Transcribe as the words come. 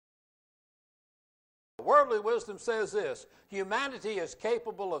Worldly wisdom says this: humanity is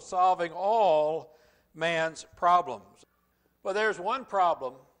capable of solving all man's problems. But there's one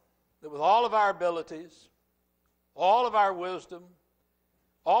problem that with all of our abilities, all of our wisdom,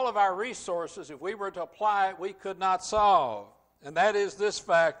 all of our resources, if we were to apply it, we could not solve. And that is this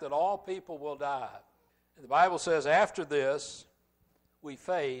fact that all people will die. And the Bible says after this, we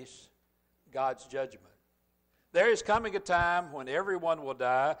face God's judgment. There is coming a time when everyone will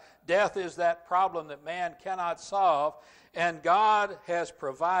die. Death is that problem that man cannot solve, and God has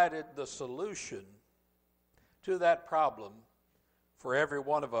provided the solution to that problem for every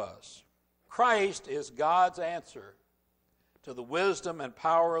one of us. Christ is God's answer to the wisdom and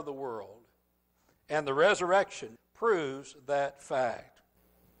power of the world, and the resurrection proves that fact.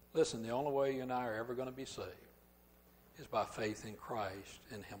 Listen, the only way you and I are ever going to be saved is by faith in Christ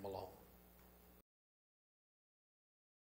and Him alone.